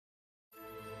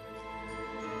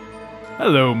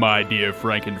Hello, my dear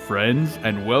Franken friends,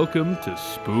 and welcome to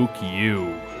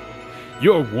Spookyou,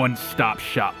 your one-stop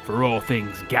shop for all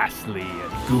things ghastly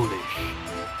and ghoulish.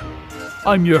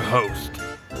 I'm your host,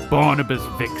 Barnabas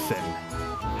Vixen.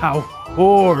 How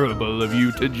horrible of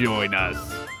you to join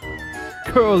us.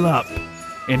 Curl up,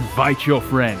 invite your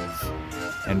friends,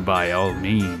 and by all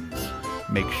means,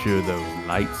 make sure those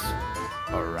lights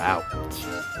are out.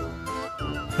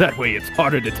 That way it's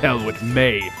harder to tell what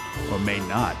may or may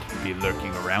not be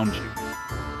lurking around you.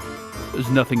 There's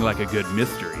nothing like a good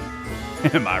mystery,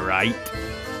 am I right?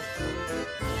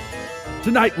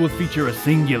 Tonight will feature a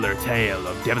singular tale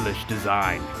of devilish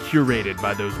design, curated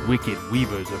by those wicked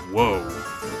weavers of woe.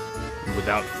 And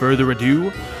without further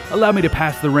ado, allow me to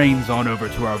pass the reins on over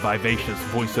to our vivacious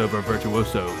voiceover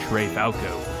virtuoso, Trey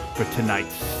Falco, for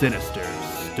tonight's sinister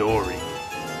story.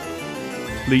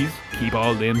 Please keep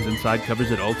all limbs inside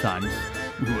covers at all times.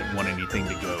 We wouldn't want anything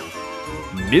to go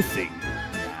missing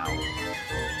now,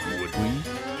 would we?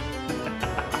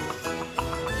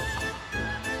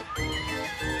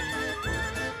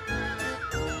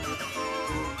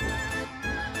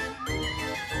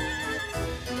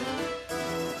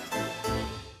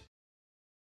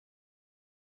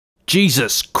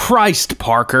 Jesus Christ,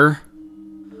 Parker!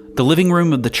 The living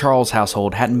room of the Charles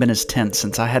household hadn't been as tense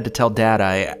since I had to tell Dad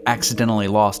I accidentally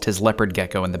lost his leopard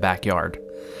gecko in the backyard.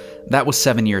 That was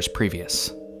 7 years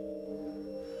previous.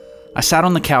 I sat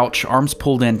on the couch, arms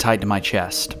pulled in tight to my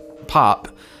chest. Pop,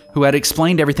 who had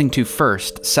explained everything to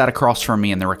first, sat across from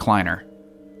me in the recliner.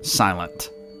 Silent.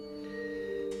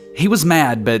 He was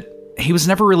mad, but he was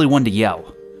never really one to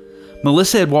yell.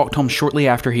 Melissa had walked home shortly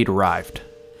after he'd arrived.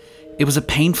 It was a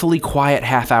painfully quiet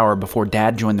half hour before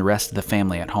Dad joined the rest of the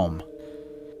family at home.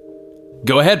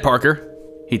 "Go ahead, Parker,"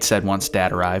 he'd said once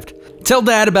Dad arrived. "Tell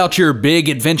Dad about your big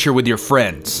adventure with your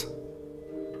friends."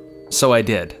 So I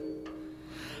did.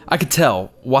 I could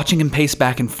tell, watching him pace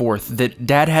back and forth, that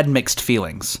Dad had mixed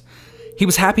feelings. He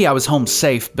was happy I was home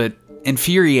safe, but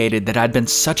infuriated that I'd been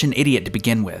such an idiot to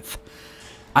begin with.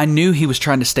 I knew he was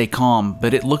trying to stay calm,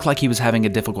 but it looked like he was having a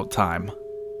difficult time.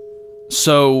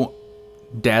 So,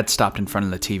 Dad stopped in front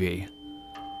of the TV.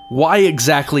 "Why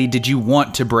exactly did you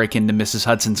want to break into Mrs.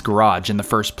 Hudson's garage in the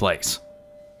first place?"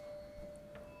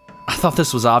 I thought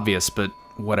this was obvious, but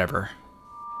whatever.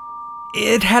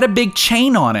 "It had a big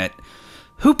chain on it.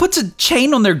 Who puts a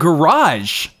chain on their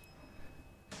garage?"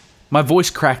 My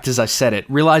voice cracked as I said it,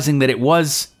 realizing that it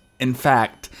was, in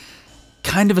fact,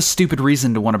 kind of a stupid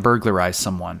reason to want to burglarize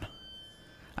someone.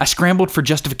 I scrambled for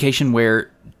justification where,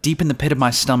 deep in the pit of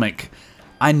my stomach,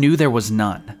 I knew there was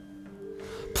none.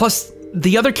 Plus,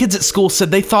 the other kids at school said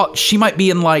they thought she might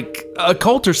be in, like, a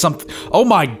cult or something. Oh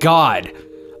my God!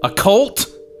 A cult?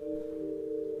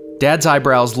 Dad's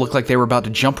eyebrows looked like they were about to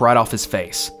jump right off his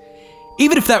face.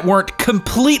 Even if that weren't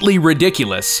completely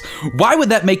ridiculous, why would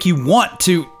that make you want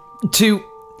to...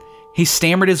 He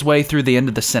stammered his way through the end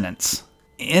of the sentence.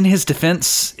 In his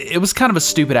defense, it was kind of a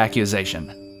stupid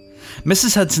accusation.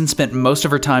 Mrs. Hudson spent most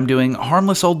of her time doing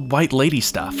harmless old white lady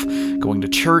stuff, going to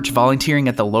church, volunteering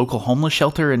at the local homeless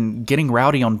shelter, and getting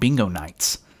rowdy on bingo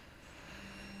nights.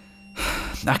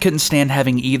 I couldn't stand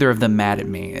having either of them mad at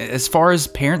me. As far as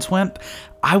parents went,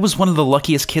 I was one of the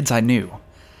luckiest kids I knew.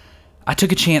 I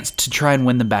took a chance to try and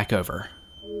win them back over.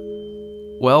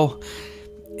 Well,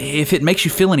 if it makes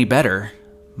you feel any better,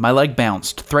 my leg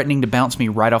bounced, threatening to bounce me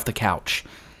right off the couch.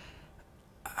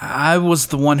 I was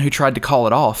the one who tried to call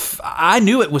it off. I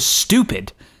knew it was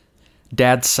stupid.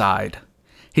 Dad sighed.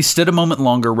 He stood a moment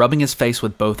longer, rubbing his face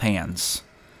with both hands.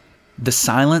 The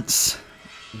silence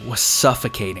was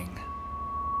suffocating.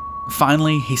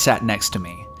 Finally, he sat next to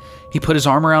me. He put his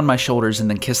arm around my shoulders and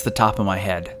then kissed the top of my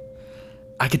head.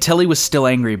 I could tell he was still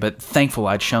angry, but thankful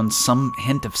I'd shown some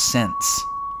hint of sense.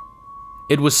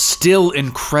 "It was still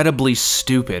incredibly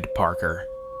stupid, Parker."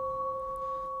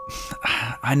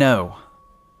 I know.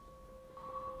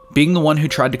 Being the one who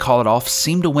tried to call it off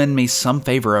seemed to win me some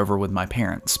favor over with my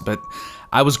parents, but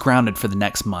I was grounded for the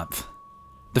next month.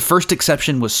 The first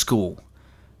exception was school,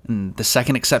 and the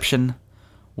second exception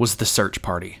was the search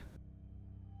party.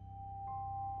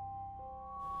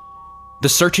 The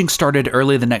searching started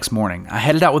early the next morning. I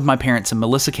headed out with my parents and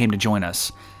Melissa came to join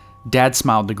us. Dad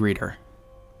smiled to greet her.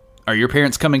 "Are your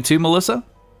parents coming too, Melissa?"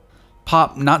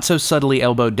 Pop not so subtly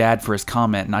elbowed Dad for his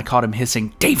comment, and I caught him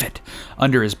hissing, "David!"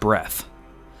 under his breath.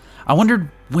 I wondered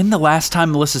when the last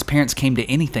time Melissa's parents came to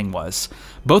anything was.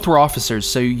 Both were officers,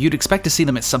 so you'd expect to see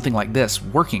them at something like this,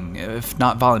 working, if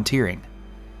not volunteering.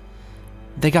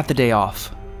 They got the day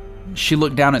off. She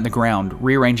looked down at the ground,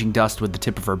 rearranging dust with the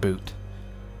tip of her boot.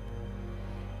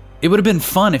 It would have been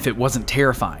fun if it wasn't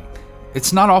terrifying.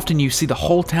 It's not often you see the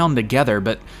whole town together,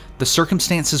 but the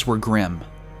circumstances were grim.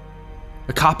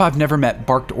 A cop I've never met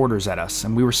barked orders at us,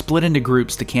 and we were split into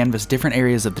groups to canvass different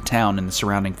areas of the town and the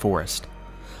surrounding forest.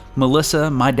 Melissa,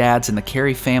 my dad's, and the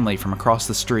Carey family from across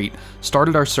the street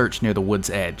started our search near the wood's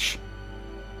edge.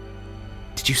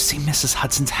 "Did you see Mrs.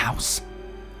 Hudson's house?"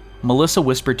 Melissa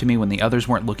whispered to me when the others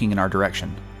weren't looking in our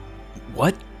direction.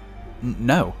 "What?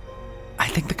 No. I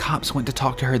think the cops went to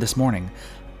talk to her this morning.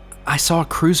 I saw a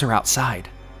cruiser outside."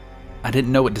 I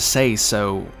didn't know what to say,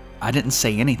 so I didn't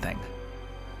say anything.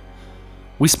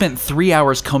 We spent 3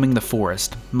 hours combing the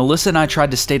forest. Melissa and I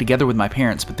tried to stay together with my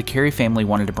parents, but the Carey family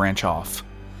wanted to branch off.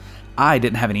 I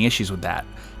didn't have any issues with that.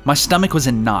 My stomach was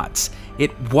in knots.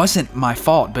 It wasn't my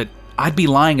fault, but I'd be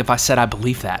lying if I said I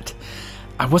believed that.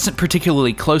 I wasn't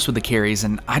particularly close with the Careys,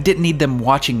 and I didn't need them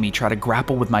watching me try to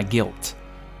grapple with my guilt.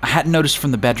 I hadn't noticed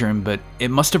from the bedroom, but it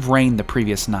must have rained the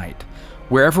previous night.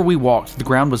 Wherever we walked, the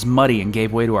ground was muddy and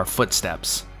gave way to our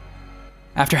footsteps.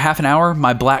 After half an hour,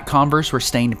 my black Converse were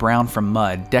stained brown from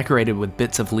mud, decorated with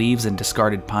bits of leaves and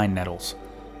discarded pine nettles.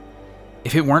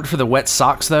 If it weren't for the wet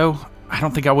socks, though, I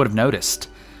don't think I would have noticed.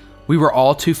 We were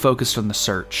all too focused on the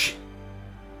search.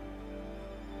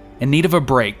 In need of a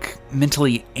break,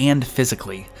 mentally and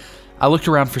physically, I looked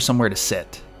around for somewhere to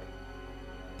sit.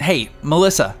 "Hey,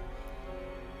 Melissa!"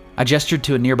 I gestured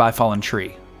to a nearby fallen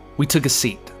tree. We took a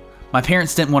seat. My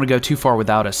parents didn't want to go too far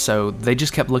without us, so they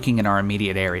just kept looking in our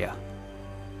immediate area.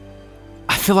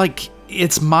 "I feel like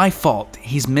it's my fault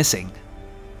he's missing."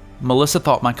 Melissa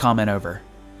thought my comment over.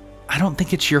 "I don't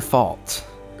think it's your fault.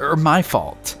 Or my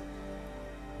fault."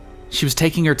 She was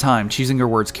taking her time, choosing her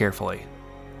words carefully.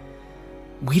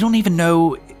 "We don't even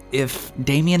know if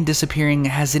Damien disappearing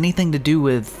has anything to do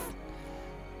with,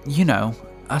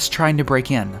 us trying to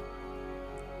break in."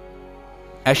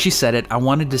 As she said it, I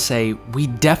wanted to say, "We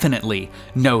definitely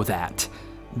know that,"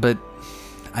 but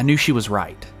I knew she was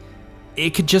right.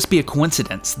 It could just be a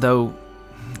coincidence, though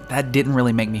that didn't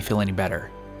really make me feel any better.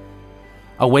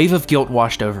 A wave of guilt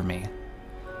washed over me.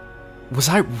 Was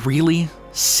I really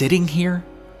sitting here,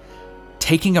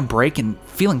 taking a break and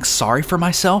feeling sorry for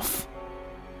myself?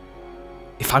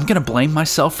 If I'm going to blame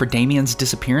myself for Damien's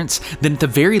disappearance, then at the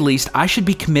very least, I should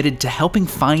be committed to helping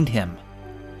find him.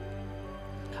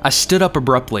 I stood up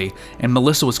abruptly, and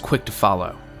Melissa was quick to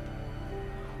follow.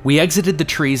 We exited the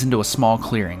trees into a small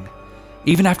clearing.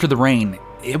 Even after the rain,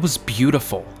 it was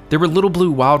beautiful. There were little blue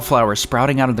wildflowers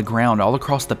sprouting out of the ground all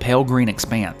across the pale green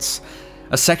expanse.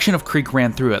 A section of creek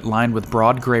ran through it, lined with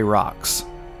broad gray rocks.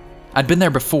 I'd been there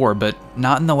before, but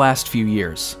not in the last few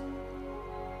years.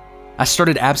 I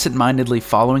started absent-mindedly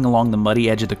following along the muddy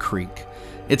edge of the creek.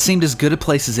 It seemed as good a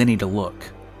place as any to look.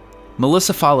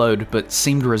 Melissa followed, but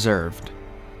seemed reserved.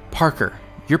 "Parker,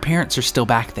 your parents are still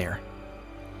back there."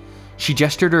 She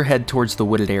gestured her head towards the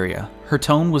wooded area. Her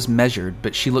tone was measured,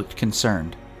 but she looked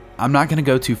concerned. "I'm not going to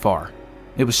go too far."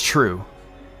 It was true.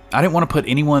 I didn't want to put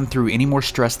anyone through any more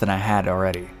stress than I had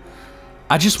already.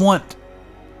 I just want...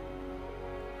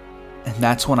 And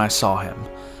that's when I saw him,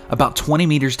 about 20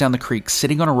 meters down the creek,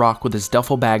 sitting on a rock with his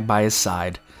duffel bag by his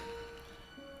side.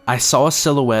 I saw a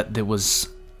silhouette that was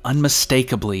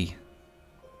unmistakably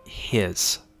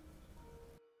his.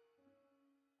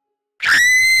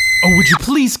 Oh, would you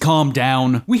please calm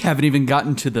down? We haven't even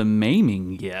gotten to the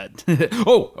maiming yet.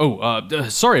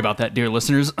 Sorry about that, dear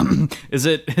listeners. Is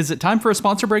it time for a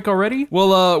sponsor break already?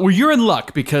 Well, you're in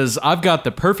luck because I've got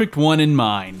the perfect one in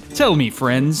mind. Tell me,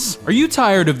 friends, are you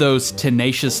tired of those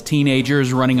tenacious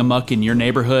teenagers running amok in your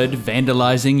neighborhood,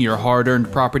 vandalizing your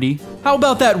hard-earned property? How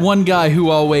about that one guy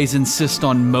who always insists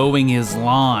on mowing his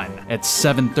lawn at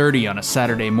 7:30 on a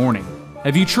Saturday morning?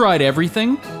 Have you tried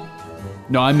everything?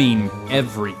 No, I mean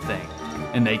everything.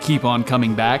 And they keep on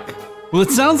coming back? Well,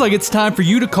 it sounds like it's time for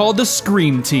you to call the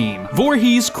Scream Team.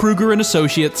 Voorhees, Kruger &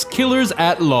 Associates, killers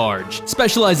at large.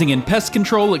 Specializing in pest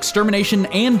control, extermination,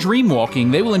 and dream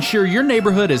walking, they will ensure your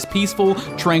neighborhood is peaceful,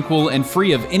 tranquil, and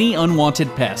free of any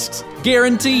unwanted pests.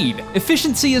 Guaranteed.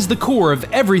 Efficiency is the core of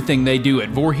everything they do at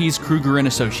Voorhees, Kruger &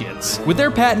 Associates. With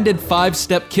their patented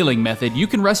 5-step killing method, you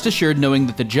can rest assured knowing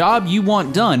that the job you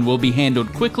want done will be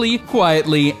handled quickly,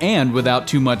 quietly, and without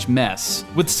too much mess.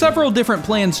 With several different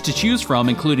plans to choose from,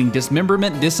 including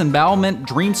dismemberment, disembowelment,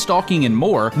 dream stalking, and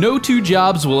more, no two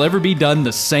jobs will ever be done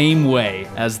the same way.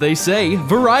 As they say,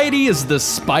 variety is the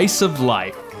spice of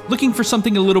life. Looking for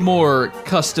something a little more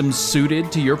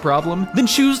custom-suited to your problem? Then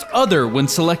choose Other when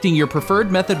selecting your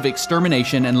preferred method of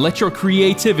extermination and let your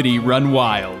creativity run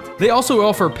wild. They also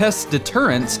offer pest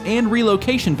deterrence and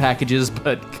relocation packages,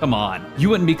 but come on. You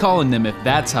wouldn't be calling them if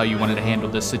that's how you wanted to handle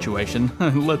this situation.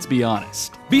 Let's be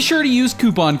honest. Be sure to use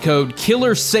coupon code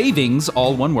KILLERSAVINGS,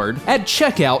 all one word, at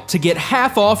checkout to get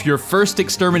half off your first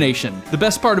extermination. The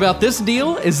best part about this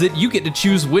deal is that you get to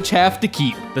choose which half to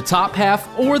keep, the top half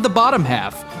or the bottom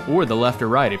half, or the left or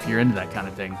right if you're into that kind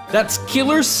of thing. That's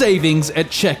Killer Savings at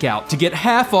checkout to get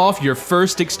half off your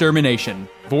first extermination.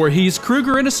 Voorhees,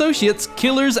 Kruger & Associates,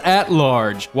 Killers at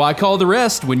Large. Why call the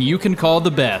rest when you can call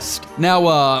the best? Now,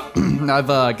 I've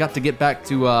got to get back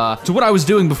to what I was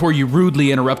doing before you rudely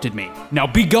interrupted me. Now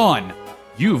be gone!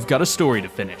 You've got a story to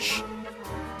finish.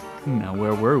 Now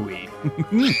where were we?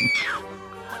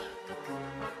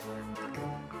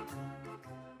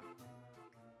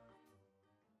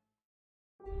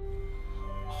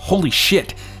 Holy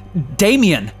shit!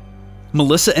 Damien!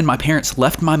 Melissa and my parents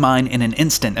left my mind in an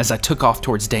instant as I took off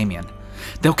towards Damien.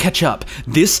 They'll catch up.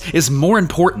 This is more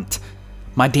important.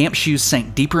 My damp shoes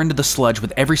sank deeper into the sludge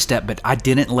with every step, but I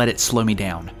didn't let it slow me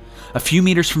down. A few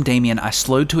meters from Damien, I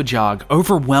slowed to a jog,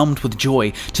 overwhelmed with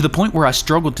joy, to the point where I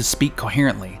struggled to speak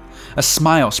coherently. A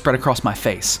smile spread across my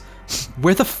face.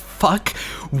 Where the fuck?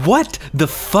 What the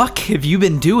fuck have you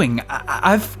been doing?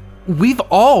 We've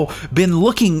all been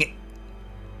looking...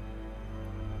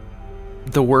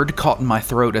 The word caught in my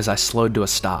throat as I slowed to a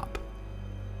stop.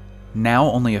 Now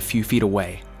only a few feet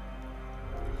away.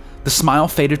 The smile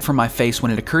faded from my face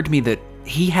when it occurred to me that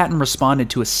he hadn't responded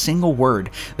to a single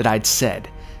word that I'd said.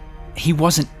 He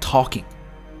wasn't talking.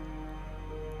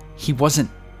 He wasn't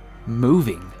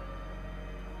moving.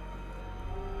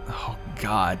 Oh,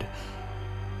 God.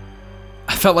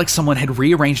 I felt like someone had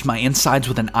rearranged my insides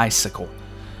with an icicle.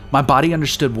 My body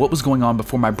understood what was going on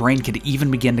before my brain could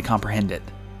even begin to comprehend it.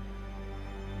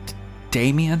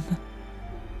 Damien?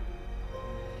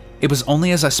 It was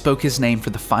only as I spoke his name for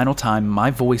the final time,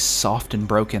 my voice soft and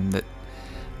broken,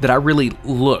 that I really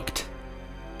looked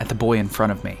at the boy in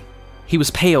front of me. He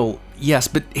was pale, yes,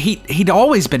 but he'd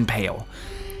always been pale.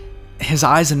 His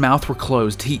eyes and mouth were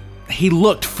closed. He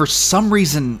looked, for some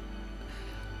reason,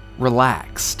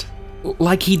 relaxed.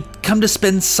 Like he'd come to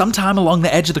spend some time along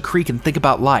the edge of the creek and think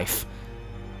about life.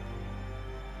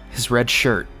 His red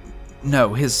shirt,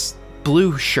 no, his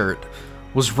blue shirt,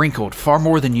 was wrinkled far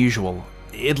more than usual.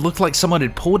 It looked like someone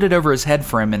had pulled it over his head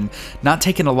for him and not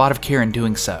taken a lot of care in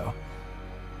doing so.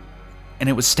 And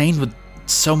it was stained with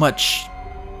so much...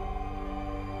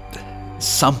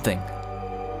 something.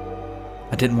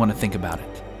 I didn't want to think about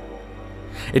it.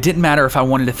 It didn't matter if I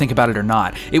wanted to think about it or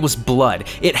not. It was blood.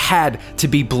 It had to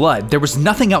be blood. There was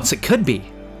nothing else it could be.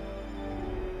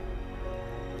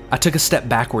 I took a step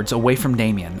backwards, away from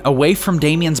Damien, away from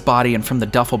Damien's body and from the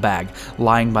duffel bag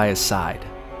lying by his side.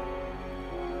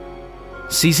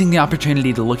 Seizing the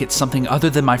opportunity to look at something other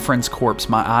than my friend's corpse,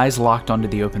 my eyes locked onto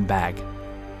the open bag.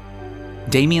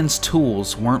 Damien's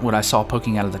tools weren't what I saw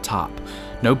poking out of the top.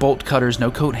 No bolt cutters,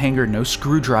 no coat hanger, no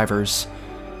screwdrivers.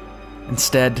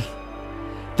 Instead,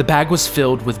 the bag was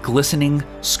filled with glistening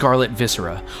scarlet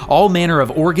viscera. All manner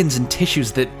of organs and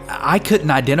tissues that I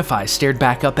couldn't identify stared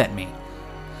back up at me.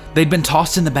 They'd been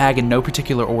tossed in the bag in no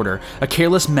particular order, a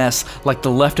careless mess like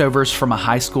the leftovers from a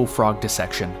high school frog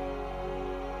dissection.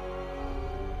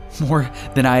 More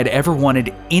than I had ever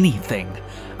wanted anything,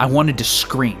 I wanted to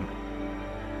scream.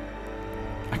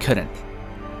 I couldn't.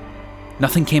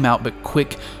 Nothing came out but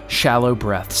quick, shallow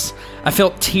breaths. I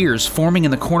felt tears forming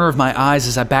in the corner of my eyes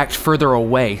as I backed further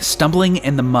away, stumbling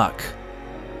in the muck.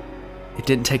 It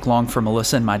didn't take long for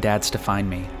Melissa and my dads to find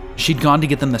me. She'd gone to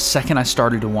get them the second I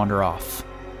started to wander off.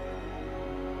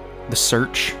 The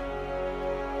search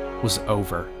was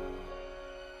over.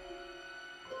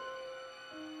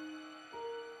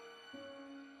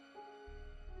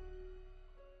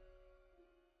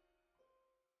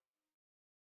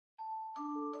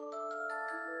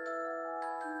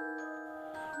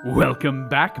 Welcome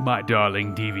back, my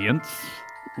darling deviants.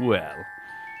 Well,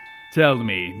 tell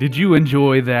me, did you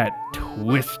enjoy that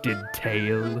twisted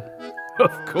tale?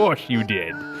 Of course you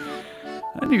did.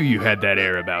 I knew you had that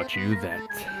air about you, that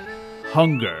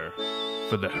hunger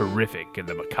for the horrific and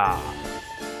the macabre.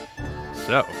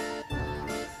 So,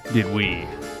 did we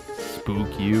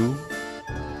spook you?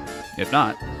 If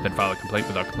not, then file a complaint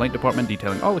with our complaint department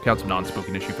detailing all accounts of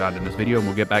non-spookiness you found in this video, and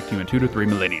we'll get back to you in 2 to 3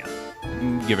 millennia.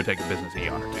 Give or take a business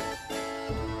eon or two.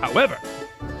 However,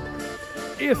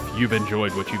 if you've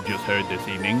enjoyed what you've just heard this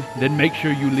evening, then make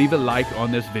sure you leave a like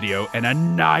on this video and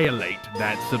annihilate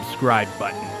that subscribe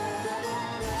button.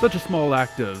 Such a small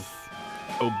act of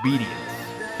obedience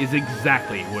is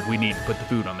exactly what we need to put the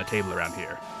food on the table around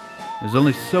here. There's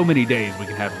only so many days we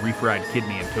can have refried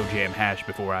kidney and toe jam hash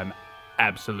before I'm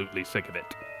absolutely sick of it.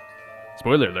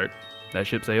 Spoiler alert, that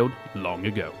ship sailed long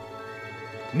ago.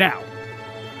 Now,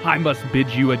 I must bid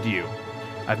you adieu.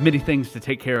 I've many things to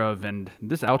take care of, and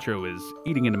this outro is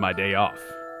eating into my day off.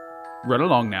 Run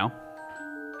along now.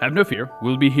 Have no fear,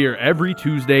 we'll be here every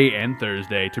Tuesday and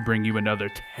Thursday to bring you another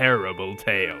terrible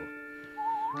tale.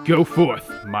 Go forth,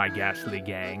 my ghastly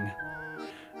gang,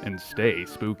 and stay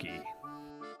spooky.